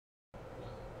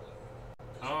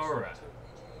Alright.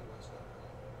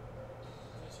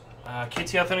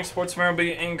 KTAuthentics Sports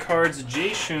Memorabilia in Cards.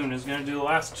 jschoon is going to do the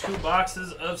last 2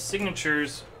 boxes of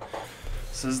signatures.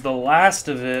 This is the last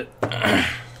of it.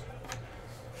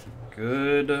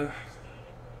 Good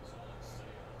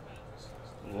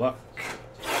luck.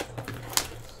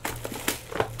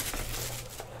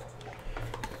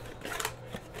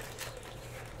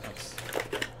 That's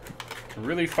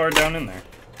really far down in there.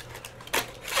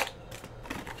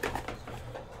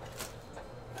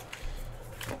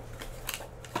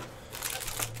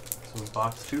 This was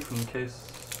box 2 from the case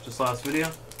just last video.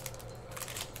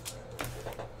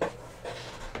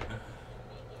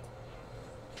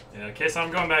 Yeah, in case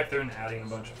I'm going back through and adding a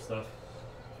bunch of stuff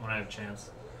when I have a chance.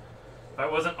 If I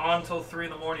wasn't on till 3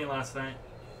 in the morning last night,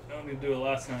 I don't need to do it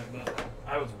last night, but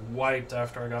I was wiped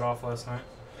after I got off last night.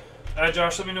 Alright,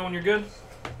 Josh, let me know when you're good.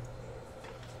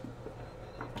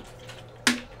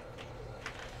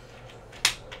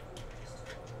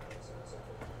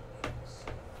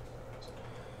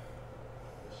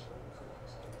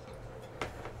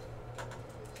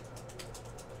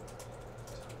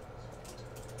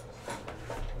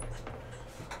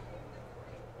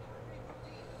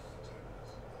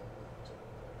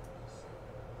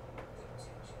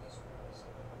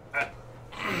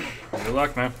 Good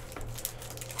luck, man.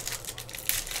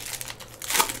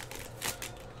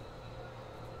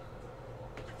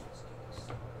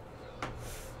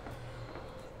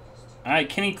 Alright,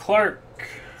 Kenny Clark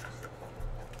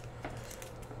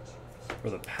for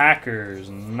the Packers,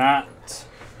 not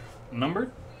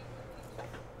numbered.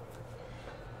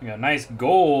 We got nice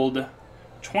gold,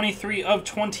 23 of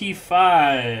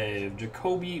 25,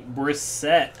 Jacoby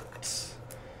Brissett.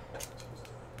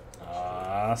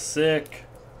 Sick.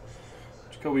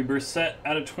 Jacoby Brissett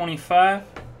out of 25.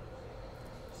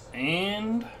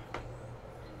 And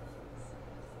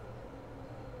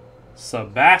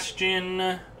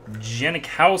Sebastian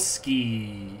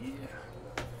Janikowski.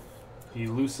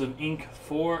 Elusive ink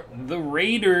for the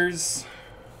Raiders.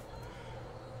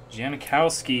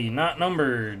 Janikowski, not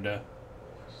numbered.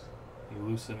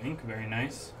 Elusive ink, very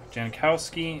nice.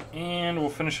 Janikowski, and we'll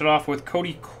finish it off with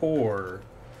Cody Core.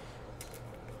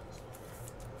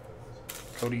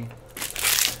 Cody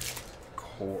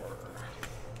Core.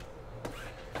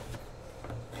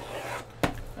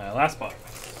 Last box.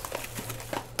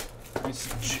 Nice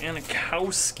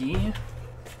Janikowski.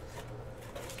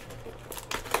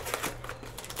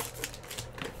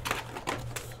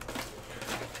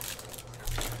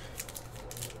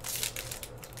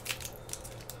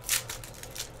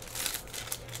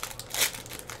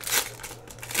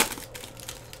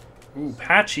 Ooh,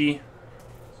 patchy.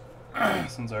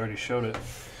 Since I already showed it.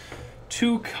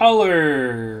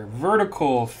 2-color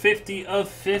vertical 50 of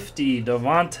 50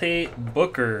 Devontae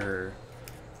Booker.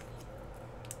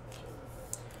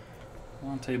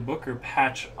 Devontae Booker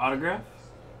patch autograph.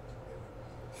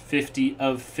 50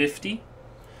 of 50.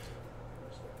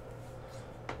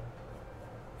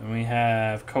 And we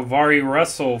have Kavari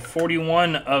Russell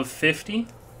 41 of 50.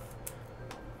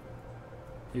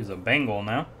 He's a Bengal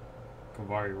now.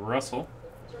 Kavari Russell.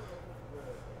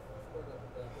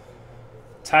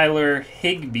 Tyler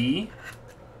Higbee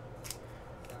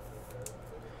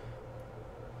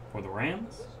for the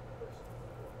Rams.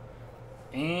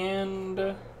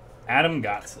 And Adam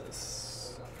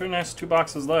Gotsis. Pretty nice 2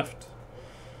 boxes left.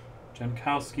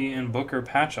 Jankowski and Booker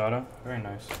patch auto. Very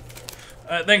nice.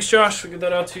 Thanks, Josh. We'll get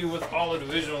that out to you with all the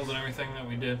divisionals and everything that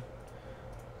we did.